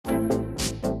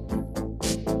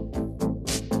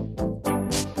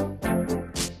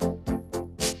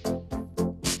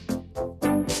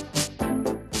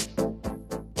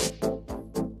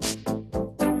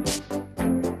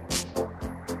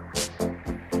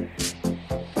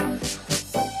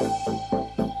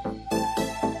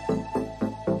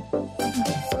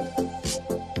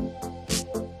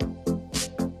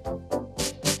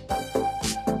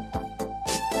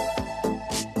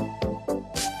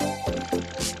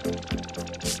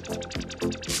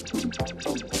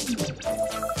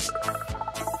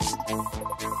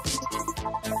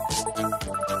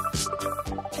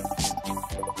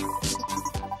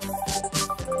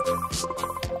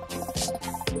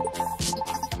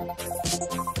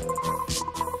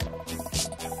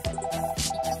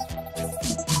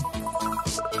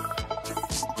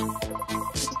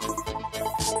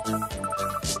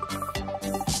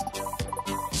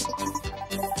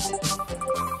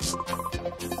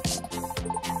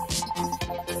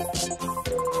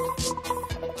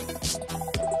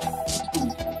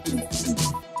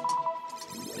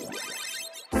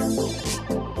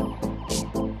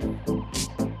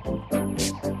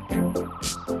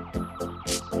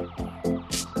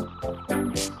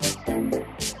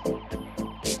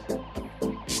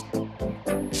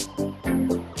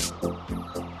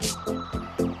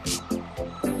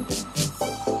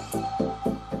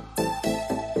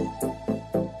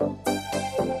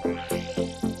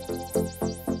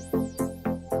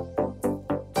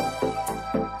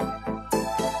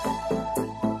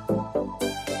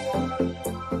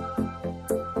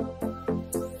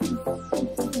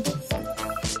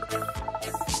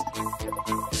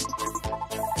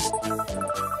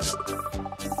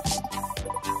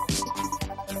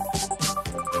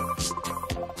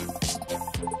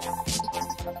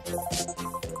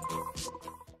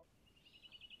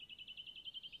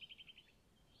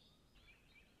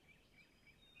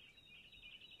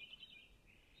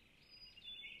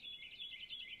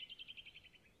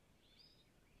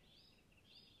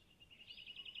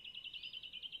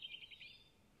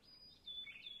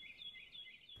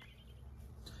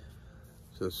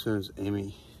So as soon as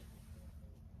Amy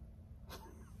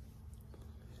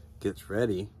gets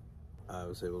ready, I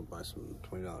was able to buy some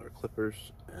 $20 clippers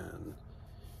and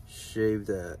shave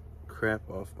that crap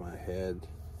off my head.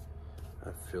 I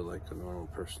feel like a normal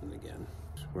person again.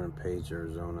 We're in Page,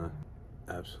 Arizona.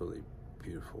 Absolutely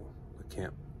beautiful.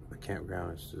 The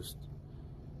campground is just,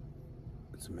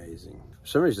 it's amazing. For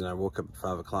some reason, I woke up at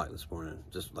 5 o'clock this morning,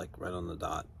 just like right on the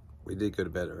dot. We did go to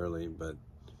bed early, but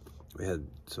we had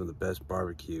some of the best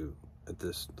barbecue at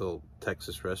this little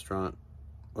Texas restaurant.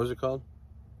 What was it called?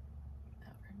 I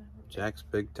don't remember. Jack's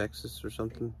Big Texas or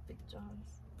something? Big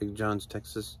John's. Big John's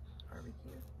Texas.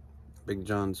 Barbecue. Big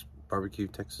John's Barbecue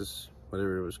Texas,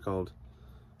 whatever it was called.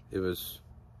 It was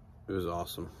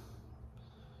awesome.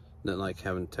 Nothing like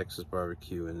having Texas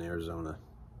barbecue in Arizona.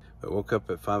 But woke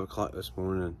up at 5 o'clock this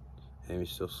morning.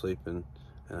 Amy's still sleeping,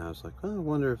 and I was like, oh, I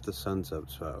wonder if the sun's up.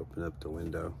 So I opened up the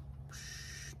window,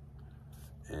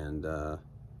 and little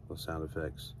sound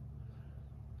effects,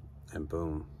 and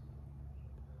boom.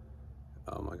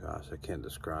 Oh my gosh, I can't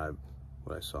describe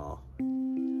what I saw.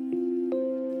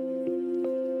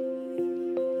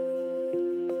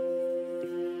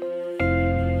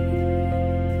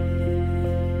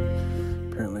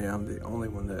 Apparently I'm the only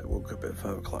one that woke up at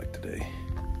 5 o'clock today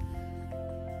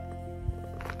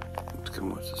to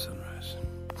come watch the sunrise.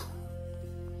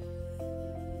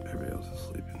 Everybody else is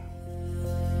sleeping.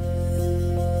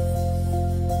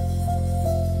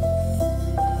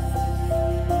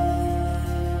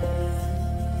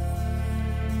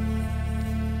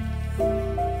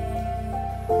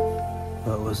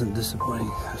 Well, it wasn't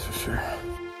disappointing, that's for sure.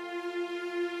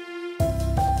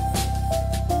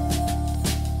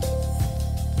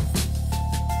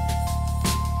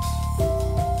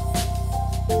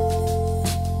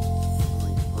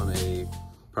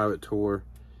 Private tour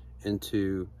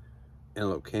into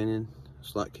Antelope Canyon.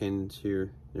 Slot Canyon's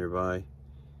here nearby,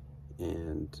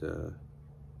 and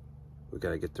we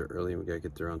gotta get there early and we gotta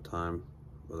get there on time,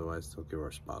 otherwise they'll give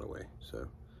our spot away. So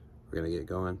we're gonna get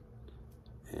going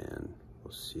and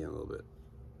we'll see you in a little bit.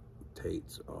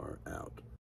 Tates are out.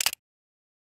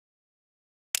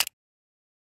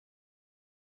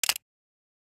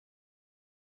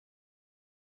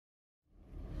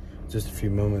 Just a few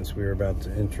moments, we were about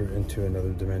to enter into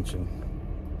another dimension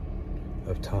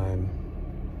of time.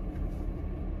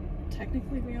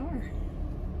 Technically we are.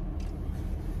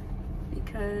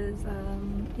 Because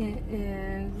it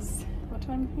is, what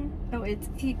time here? Oh, it's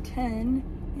 8:10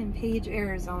 in Page,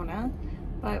 Arizona.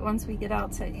 But once we get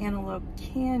out to Antelope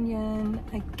Canyon,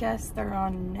 I guess they're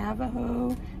on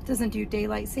Navajo. It doesn't do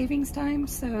daylight savings time,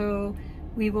 so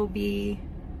we will be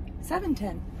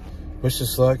 7:10. Wish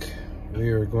us luck. We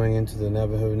are going into the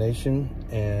Navajo Nation,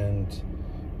 and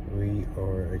we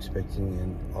are expecting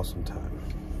an awesome time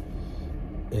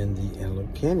in the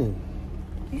Antelope Canyon.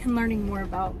 And learning more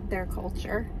about their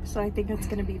culture. So I think it's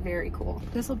going to be very cool.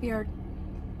 This will be our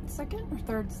second or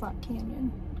third slot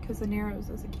canyon, because the Narrows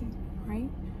is a canyon, right?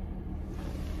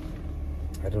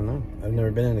 I don't know. I've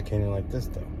never been in a canyon like this,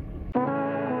 though.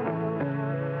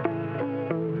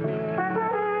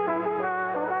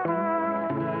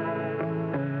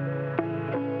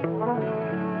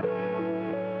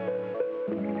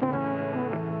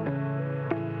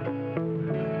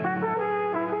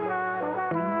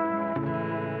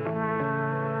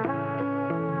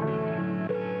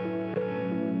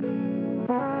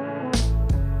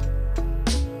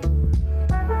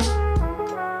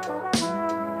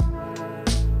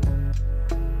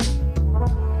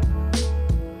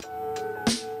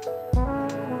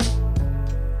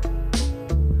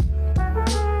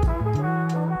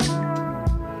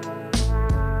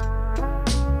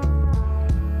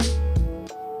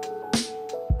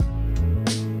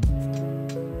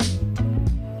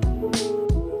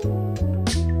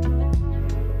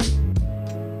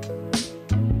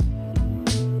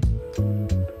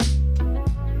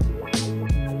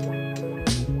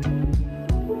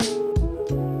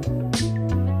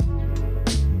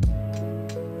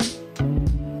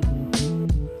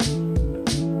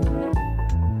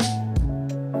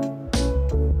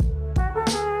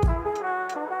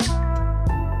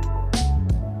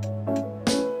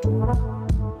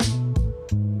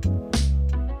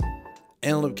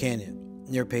 Antelope Canyon,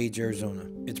 near Page, Arizona.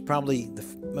 It's probably the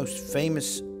most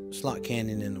famous slot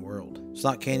canyon in the world.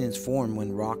 Slot canyons form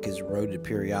when rock is eroded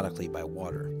periodically by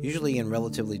water, usually in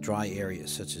relatively dry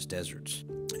areas such as deserts.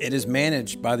 It is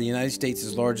managed by the United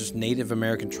States' largest Native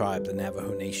American tribe, the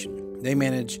Navajo Nation. They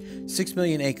manage 6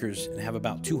 million acres and have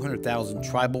about 200,000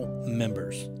 tribal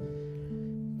members.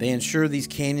 They ensure these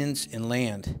canyons and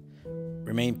land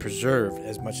remain preserved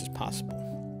as much as possible.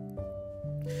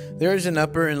 There is an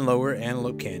upper and lower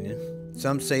Antelope Canyon.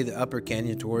 Some say the Upper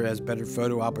Canyon Tour has better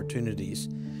photo opportunities.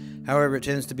 However, it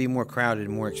tends to be more crowded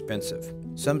and more expensive.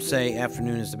 Some say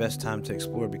afternoon is the best time to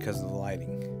explore because of the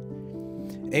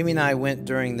lighting. Amy and I went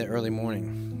during the early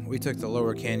morning. We took the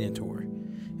Lower Canyon Tour.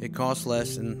 It cost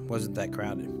less and wasn't that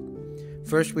crowded.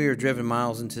 First, we were driven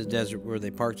miles into the desert where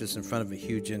they parked us in front of a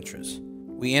huge entrance.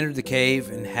 We entered the cave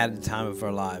and had the time of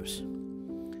our lives.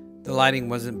 The lighting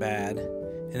wasn't bad,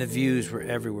 and the views were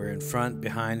everywhere, in front,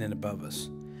 behind, and above us.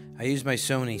 I used my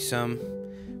Sony some,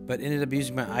 but ended up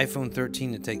using my iPhone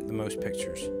 13 to take the most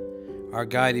pictures. Our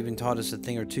guide even taught us a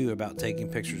thing or two about taking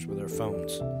pictures with our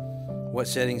phones, what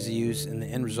settings to use, and the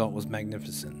end result was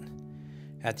magnificent.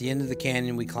 At the end of the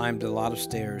canyon, we climbed a lot of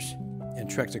stairs and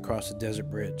trekked across a desert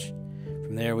bridge.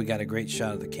 From there, we got a great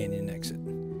shot of the canyon exit.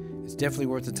 It's definitely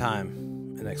worth the time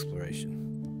and exploration.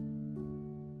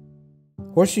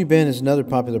 Horseshoe Bend is another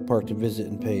popular park to visit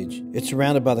in Page. It's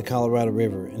surrounded by the Colorado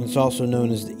River, and it's also known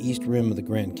as the east rim of the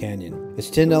Grand Canyon. It's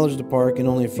 $10 to park and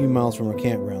only a few miles from our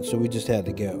campground, so we just had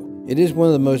to go. It is one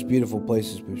of the most beautiful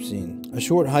places we've seen. A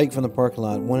short hike from the parking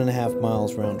lot, 1.5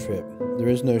 miles round trip. There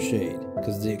is no shade,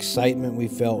 because the excitement we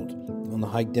felt on the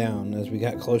hike down as we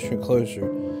got closer and closer,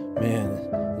 man,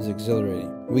 it was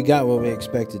exhilarating. We got what we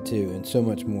expected to, and so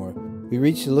much more. We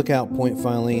reached the lookout point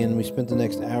finally, and we spent the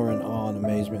next hour in awe and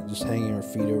amazement, just hanging our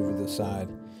feet over the side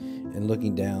and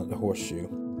looking down at the Horseshoe.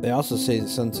 They also say the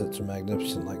sunsets are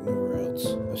magnificent like nowhere else.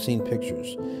 I've seen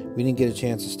pictures. We didn't get a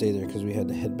chance to stay there because we had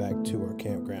to head back to our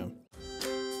campground.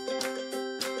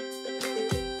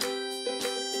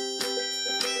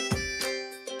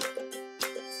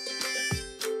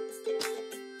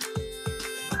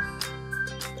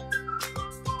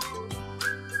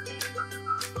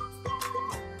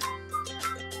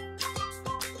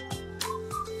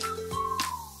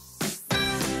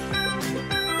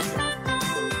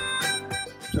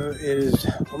 So it is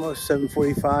almost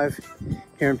 7:45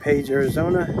 here in Page,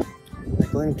 Arizona, the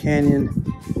Glen Canyon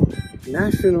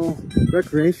National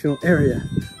Recreational Area.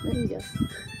 There you go.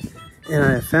 And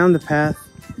I have found the path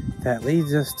that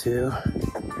leads us to